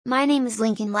My name is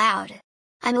Lincoln Loud.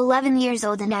 I'm 11 years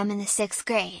old and I'm in the 6th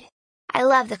grade. I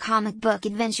love the comic book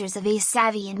adventures of Ace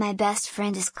Savvy and my best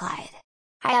friend is Clyde.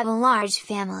 I have a large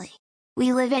family.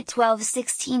 We live at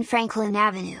 1216 Franklin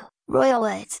Avenue, Royal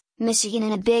Woods, Michigan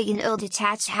in a big and old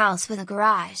detached house with a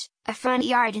garage, a front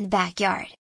yard and backyard.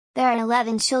 There are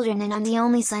 11 children and I'm the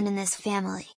only son in this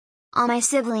family. All my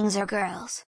siblings are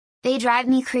girls. They drive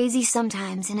me crazy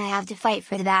sometimes and I have to fight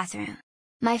for the bathroom.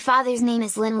 My father's name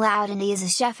is Lynn Loud and he is a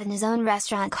chef in his own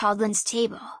restaurant called Lynn's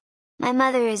Table. My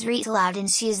mother is Rita Loud and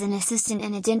she is an assistant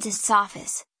in a dentist's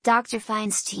office, Dr.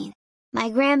 Feinstein.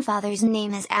 My grandfather's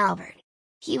name is Albert.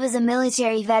 He was a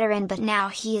military veteran but now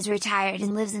he is retired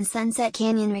and lives in Sunset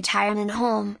Canyon Retirement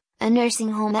Home, a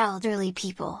nursing home elderly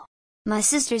people. My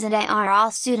sisters and I are all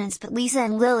students but Lisa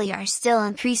and Lily are still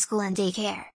in preschool and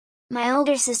daycare. My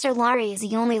older sister Laurie is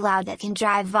the only Loud that can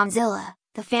drive Vonzilla,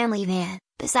 the family van,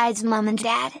 besides mom and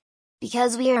dad.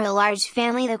 Because we are a large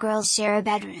family the girls share a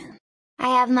bedroom.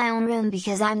 I have my own room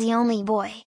because I'm the only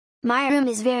boy. My room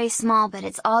is very small but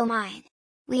it's all mine.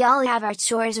 We all have our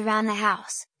chores around the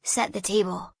house, set the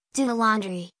table, do the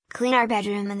laundry, clean our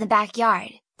bedroom and the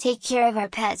backyard, take care of our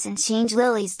pets and change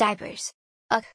Lily's diapers.